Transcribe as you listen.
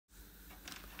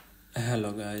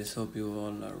Hello guys, hope you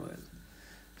all are well.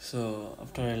 So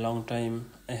after a long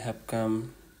time I have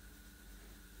come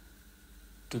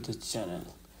to the channel.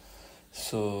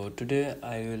 So today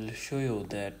I will show you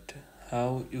that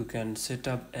how you can set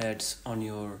up ads on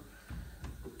your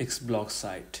exblog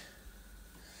site.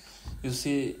 You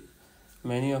see,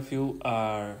 many of you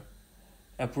are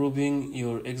approving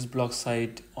your exblog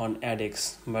site on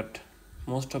adx, but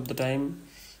most of the time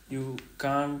you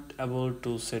can't able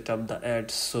to set up the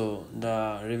ads, so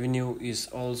the revenue is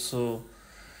also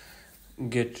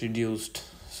get reduced.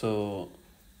 So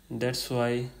that's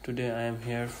why today I am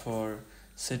here for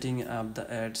setting up the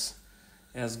ads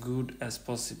as good as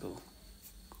possible.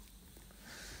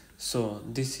 So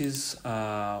this is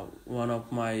one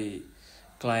of my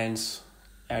clients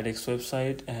adx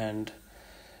website, and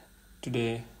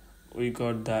today we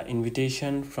got the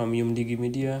invitation from digi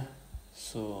media.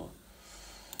 So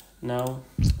now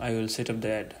I will set up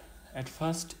the ad. At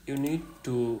first you need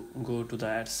to go to the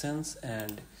AdSense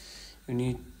and you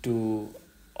need to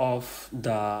off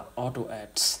the auto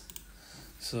ads.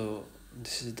 So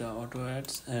this is the auto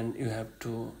ads and you have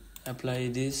to apply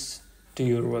this to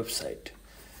your website.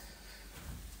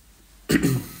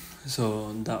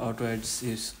 So the auto ads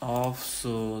is off,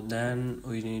 so then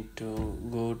we need to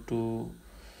go to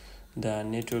the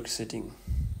network setting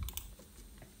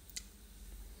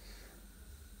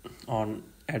on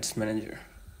ads manager.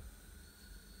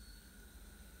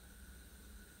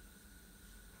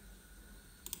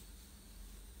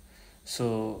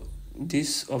 So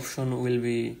this option will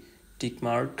be tick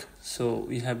mark, so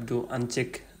we have to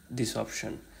uncheck this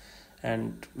option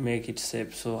and make it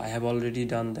safe. So I have already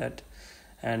done that,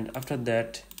 and after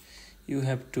that you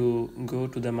have to go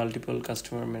to the multiple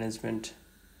customer management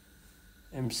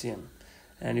MCM,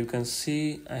 and you can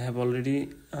see I have already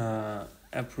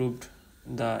approved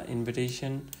the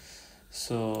invitation,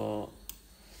 so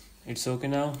it's okay.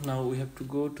 Now we have to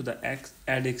go to the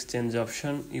ad exchange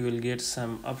option. You will get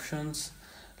some options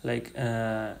like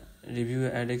review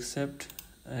ad accept.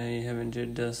 I have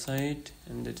entered the site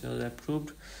and it was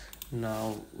approved.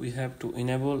 Now we have to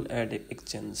enable ad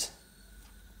exchange.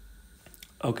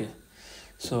 Okay,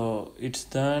 so it's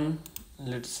done.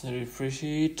 Let's refresh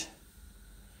it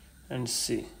and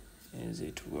see is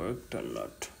it worked or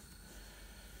not.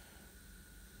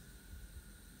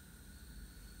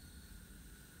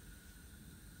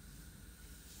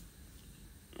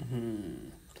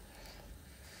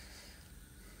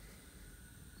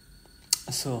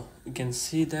 So you can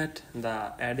see that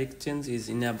the ad exchange is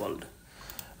enabled.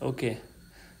 Okay,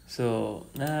 so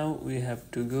now we have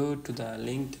to go to the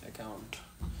linked account.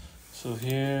 So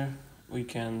here we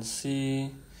can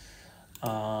see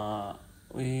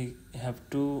we have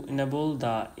to enable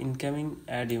the incoming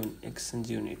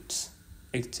exchange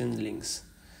exchange links.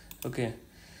 Okay,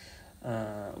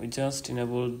 we just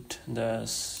enabled the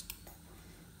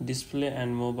display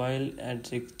and mobile ad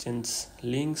exchange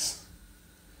links,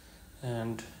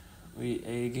 and we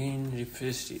again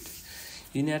refreshed it.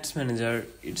 In ads manager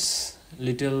it's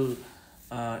little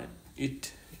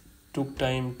it took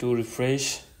time to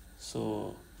refresh,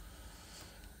 so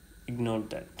ignore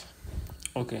that.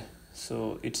 Okay,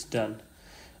 so it's done.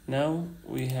 Now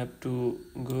we have to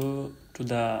go to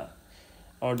the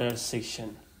order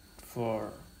section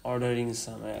for ordering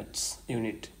some ads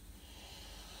unit.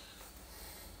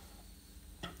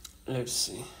 Let's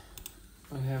see,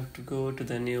 we have to go to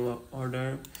the new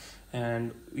order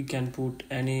and we can put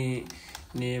any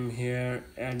name here,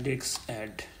 adx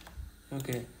ad.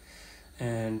 Okay,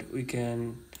 and we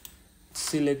can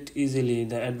select easily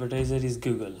the advertiser is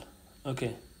Google.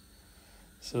 Okay,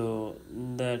 so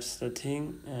that's the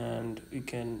thing, and we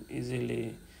can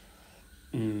easily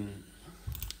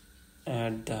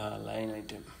add the line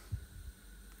item.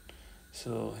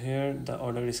 So here the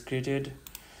order is created.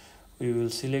 We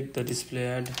will select the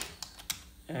display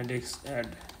adx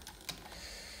ad.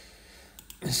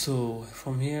 So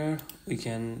from here we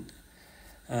can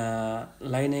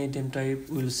line item type,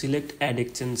 we will select ad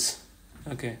exchange.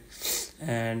 Okay,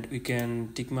 and we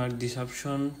can tick mark this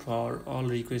option for all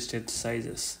requested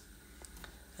sizes,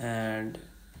 and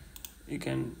you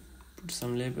can put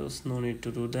some labels, no need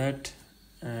to do that.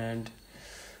 And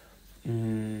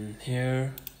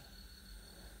here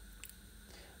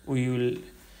we will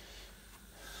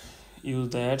use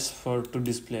the ads for to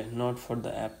display, not for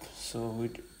the app, so we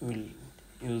will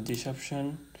use this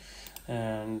option,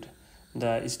 and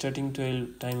the starting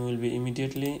time will be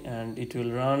immediately and it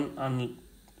will run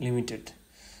unlimited.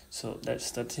 So that's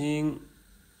the thing.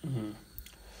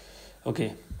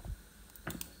 Okay,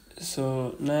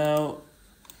 so now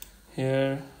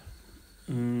here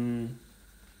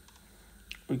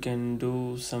we can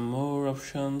do some more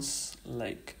options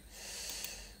like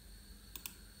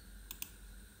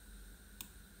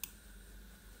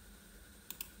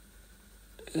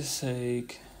say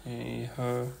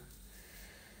her.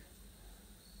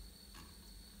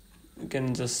 You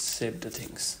can just save the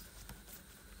things.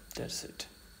 That's it.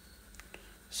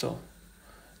 So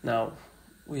now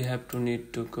we have to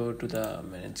need to go to the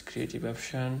manage creative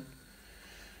option.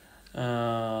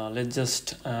 Let's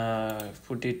just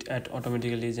put it at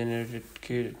automatically generated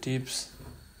creatives,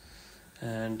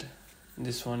 and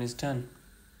this one is done.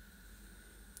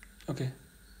 Okay,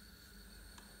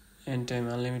 end time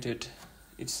unlimited,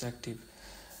 it's active.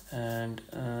 And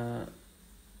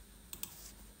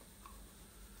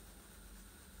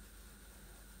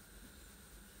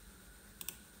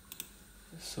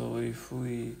so if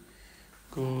we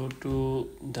go to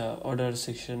the order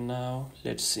section now,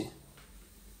 let's see.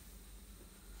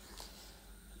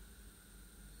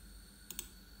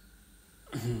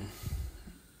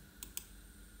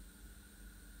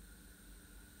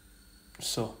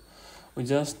 So we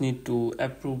just need to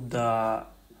approve the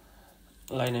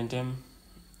line item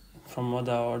from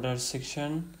the order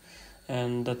section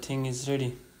and the thing is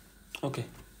ready. Okay,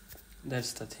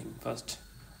 that's the thing first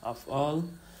of all.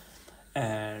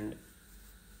 And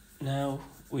now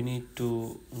we need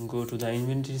to go to the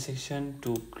inventory section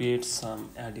to create some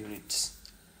ad units.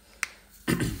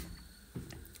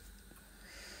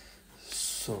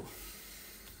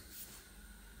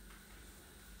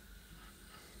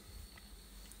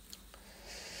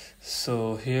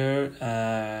 So here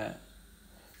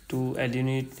to add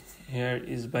unit here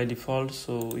is by default,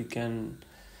 so we can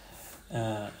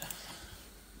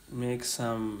make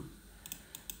some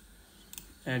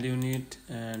add unit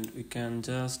and we can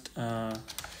just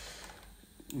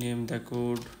name the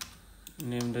code,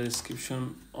 name the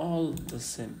description, all the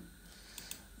same.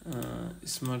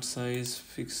 Smart size,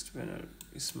 fixed banner,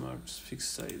 smart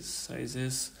fixed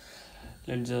sizes.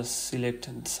 Let's just select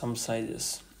some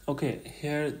sizes. Okay,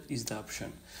 here is the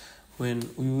option. When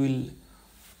we will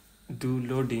do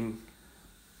loading,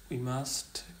 we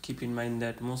must keep in mind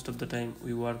that most of the time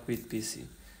we work with PC,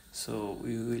 so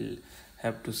we will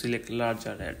have to select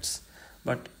larger ads.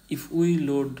 But if we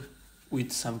load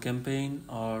with some campaign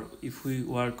or if we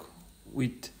work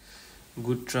with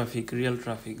good traffic, real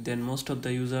traffic, then most of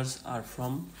the users are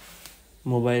from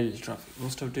mobile traffic.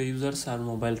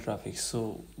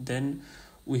 So then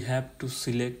we have to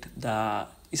select the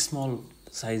small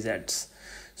size ads.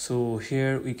 So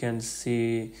here we can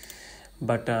see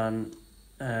button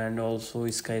and also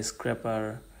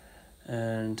skyscraper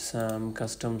and some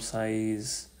custom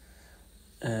size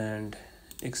and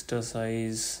extra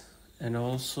size and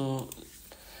also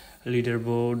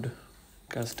leaderboard,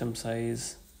 custom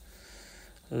size,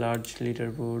 large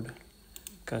leaderboard,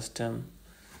 custom.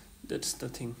 That's the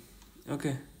thing.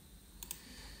 Okay,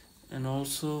 and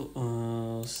also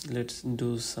let's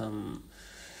do some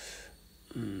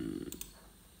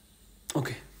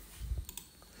okay,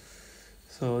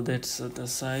 so that's the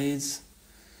size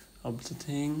of the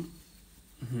thing.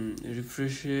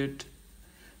 Refresh it,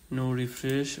 no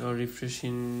refresh or refresh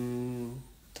in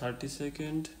 30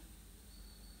 seconds.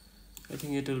 I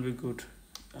think it will be good.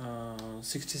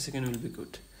 60 seconds will be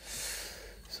good,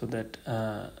 so that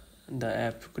the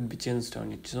app could be changed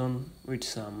on its own with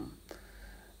some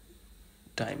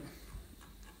time,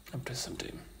 after some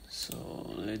time. So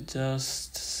let's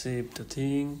just save the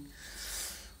thing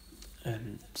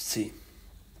and see.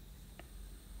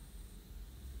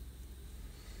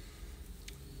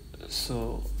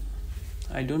 So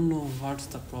I don't know what's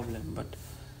the problem, but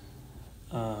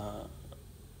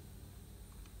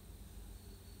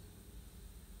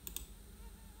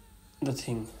the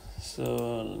thing.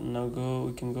 So now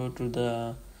we can go to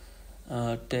the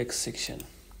text section.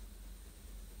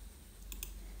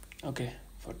 Okay,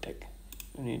 for tag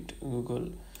you need Google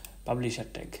publisher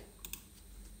tag.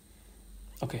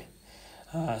 Okay,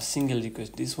 single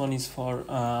request. This one is for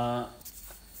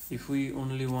if we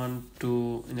only want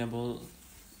to enable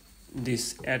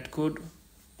this ad code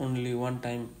only one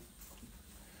time.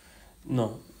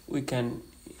 No, we can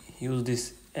use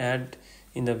this ad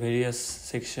in the various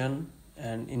section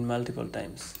and in multiple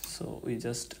times. So we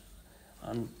just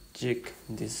uncheck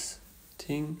this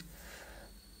thing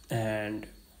and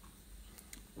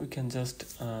we can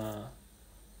just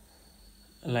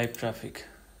live traffic,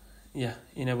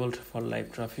 enabled for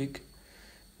live traffic.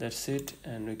 That's it,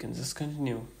 and we can just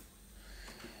continue,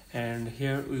 and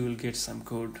here we will get some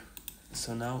code.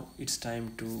 So now it's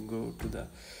time to go to the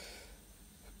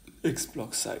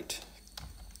exblog site.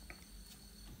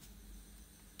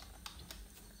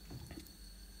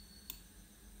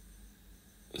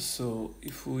 So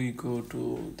if we go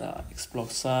to the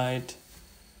exblog site,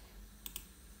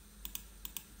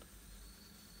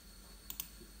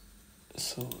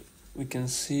 so we can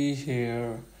see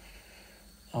here,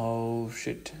 oh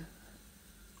shit,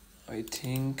 I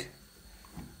think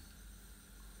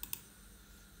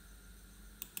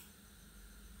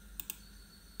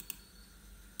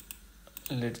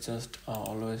let's just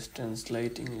always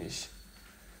translate English.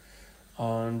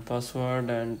 On password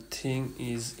and thing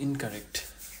is incorrect,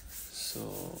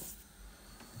 so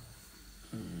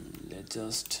let's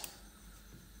just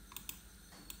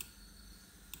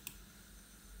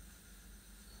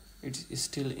it is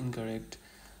still incorrect.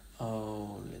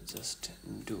 Oh, let's just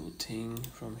do thing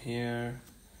from here.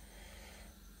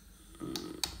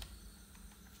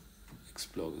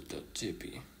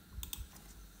 exblog.jp.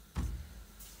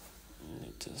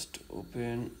 Let's just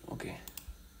open. Okay,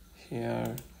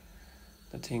 here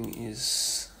the thing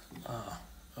is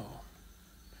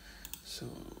so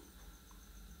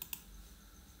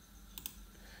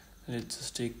let's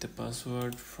just take the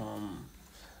password from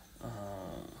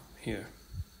here.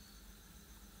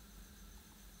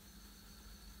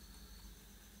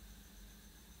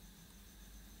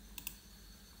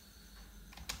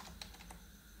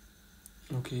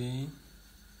 Okay,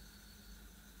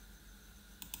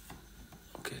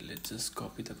 let's just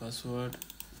copy the password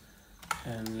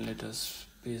and let us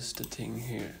paste the thing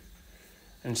here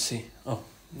and see. Oh,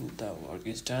 the work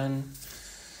is done.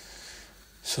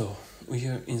 So we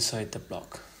are inside the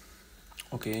block.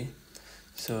 Okay,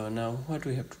 so now what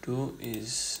we have to do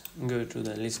is go to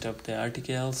the list of the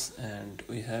articles and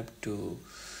we have to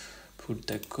put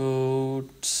the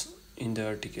codes in the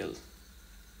article.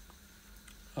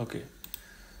 Okay,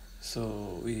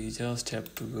 so we just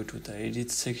have to go to the edit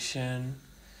section,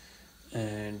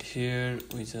 and here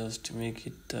we just make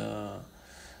it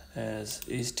as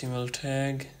HTML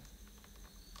tag,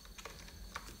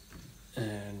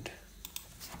 and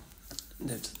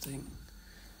that's the thing.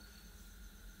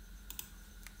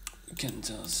 We can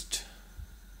just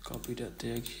copy the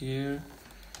tag here,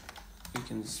 we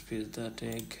can just paste the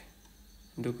tag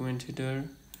document header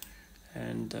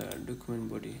and the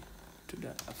document body to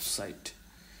the website.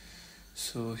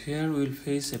 So here we'll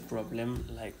face a problem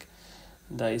like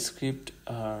the script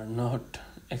are not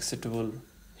acceptable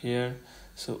here,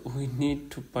 so we need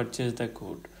to purchase the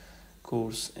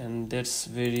course, and that's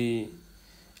very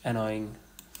annoying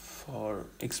for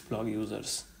exblog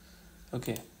users.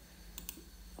 Okay,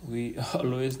 we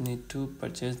always need to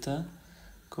purchase the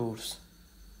course.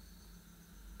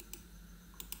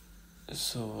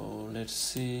 So let's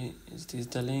see, is this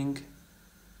the link?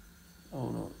 Oh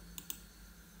no.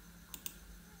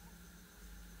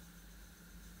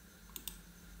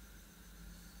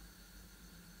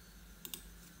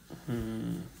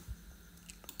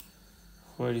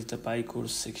 Where is the buy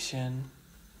course section?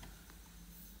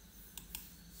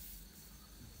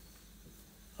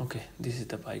 Okay, this is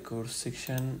the buy course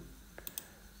section.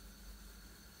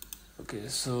 Okay,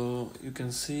 so you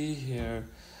can see here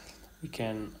we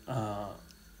can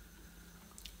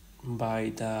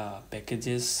buy the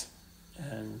packages,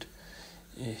 and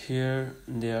here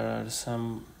there are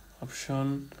some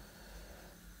option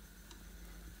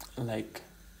like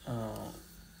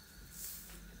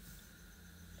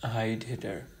hide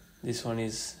header. This one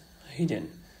is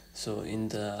hidden, so in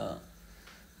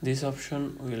this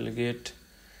option we'll get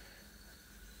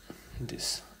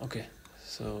this. Okay,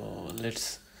 so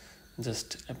let's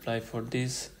just apply for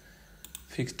this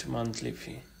fixed monthly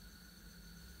fee.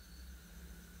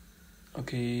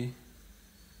 Okay,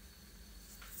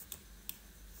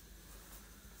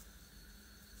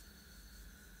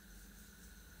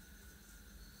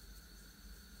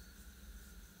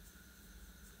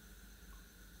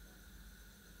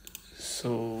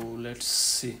 so let's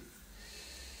see.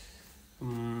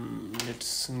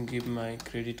 Let's give my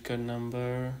credit card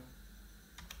number.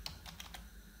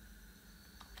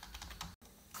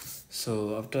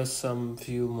 So after some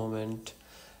few moments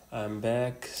I'm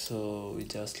back. So we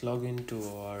just log into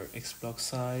our exblog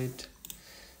site,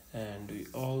 and we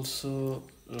also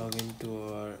log into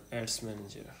our ads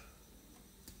manager.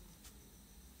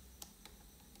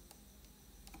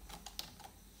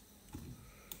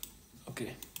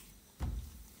 Okay,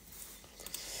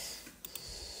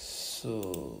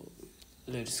 so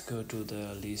let's go to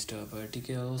the list of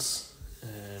articles,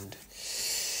 and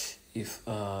if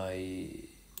I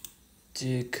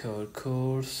check our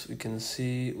course, we can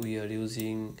see we are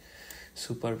using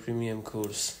super premium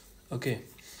course. Okay,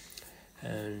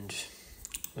 and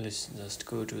let's just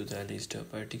go to the list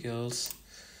of articles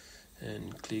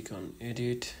and click on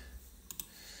edit,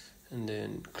 and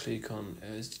then click on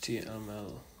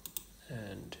HTML,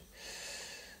 and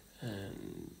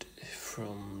and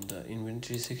from the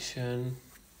inventory section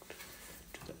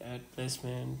to the ad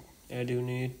placement, ad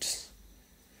units,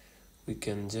 we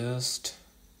can just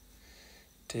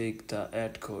take the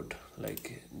ad code,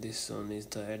 like this one is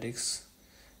the adx,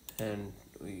 and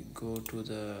we go to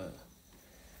the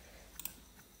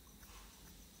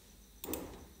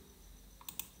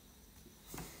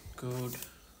code,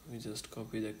 we just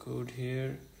copy the code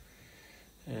here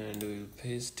and we'll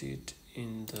paste it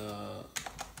in the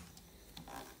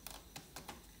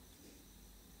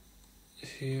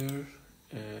here,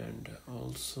 and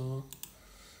also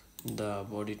the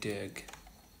body tag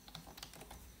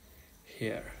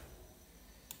here.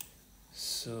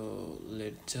 So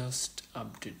let's just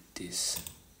update this.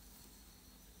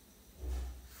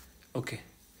 Okay,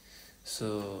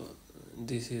 so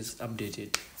this is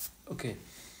updated. Okay,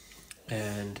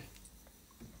 and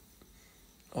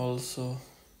also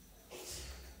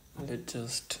let's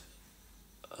just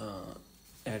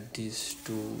add this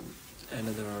to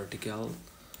another article,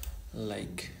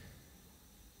 like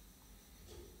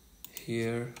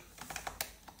here,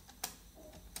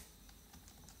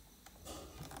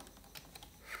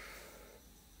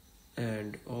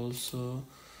 and also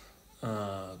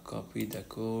copy the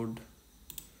code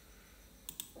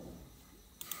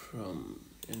from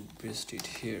and paste it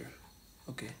here.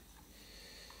 Okay,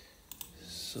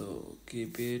 so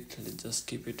keep it, let's just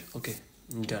keep it. Okay,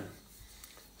 done.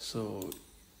 So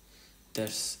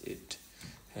that's it.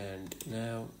 And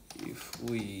now if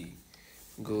we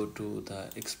go to the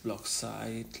exblog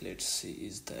site, let's see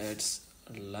is the ads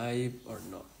live or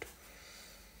not.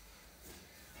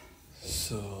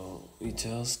 So we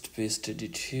just pasted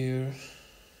it here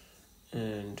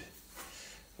and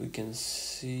we can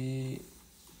see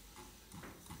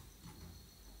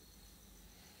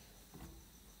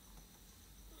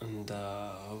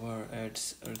our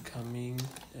ads are coming,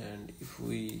 and if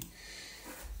we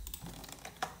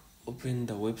open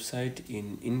the website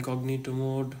in incognito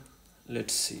mode,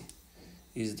 let's see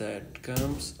is the ad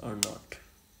comes or not.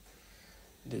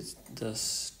 Let's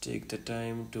just take the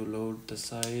time to load the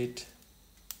site.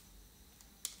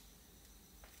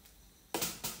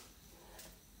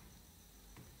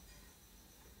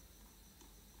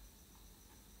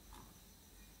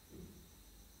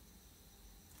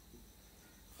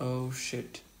 Oh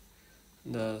shit,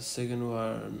 the second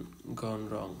one gone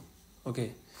wrong.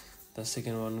 Okay, the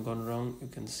second one gone wrong. You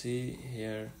can see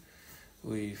here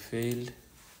we failed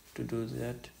to do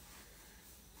that.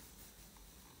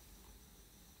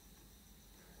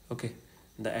 Okay,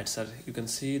 the ads are, you can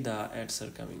see the ads are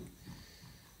coming.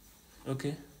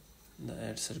 Okay, the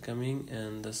ads are coming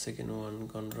and the second one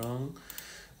gone wrong.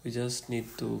 We just need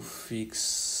to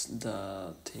fix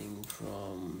the thing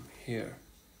from here.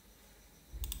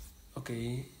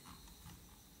 Okay,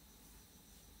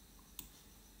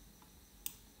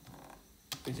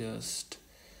 we just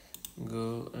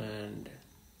go and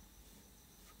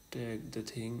tag the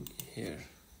thing here.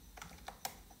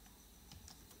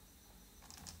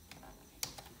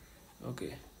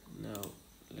 Okay, now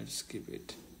let's keep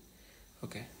it.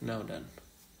 Okay, now done.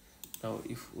 Now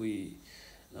if we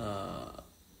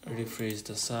refresh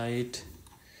the site,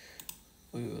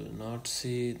 we will not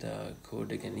see the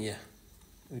code again. Yeah,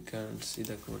 we can't see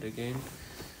the code again.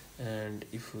 And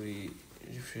if we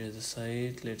refresh the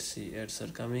site, let's see ads are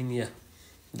coming. Yeah,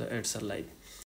 the ads are live.